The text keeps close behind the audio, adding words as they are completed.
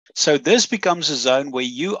So this becomes a zone where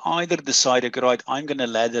you either decide, okay, right, I'm going to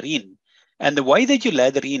ladder in. And the way that you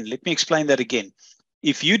ladder in, let me explain that again.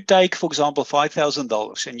 If you take, for example,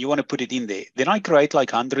 $5,000 and you want to put it in there, then I create like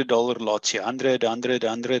 $100 lots here, 100, 100,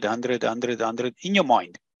 100, 100, 100, 100 in your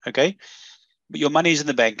mind, okay? But your money is in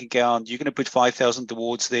the bank account. You're going to put 5,000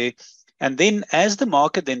 towards there. And then as the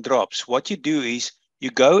market then drops, what you do is you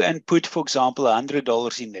go and put, for example,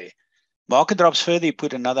 $100 in there. Market drops further, you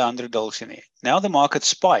put another $100 in there. Now the market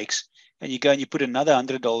spikes, and you go and you put another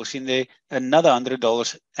 $100 in there, another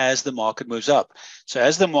 $100 as the market moves up. So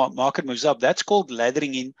as the market moves up, that's called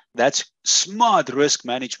laddering in. That's smart risk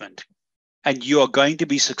management, and you are going to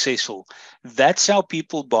be successful. That's how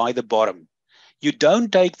people buy the bottom. You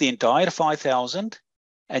don't take the entire 5,000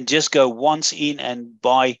 and just go once in and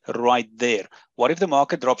buy right there. What if the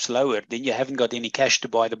market drops lower? Then you haven't got any cash to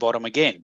buy the bottom again.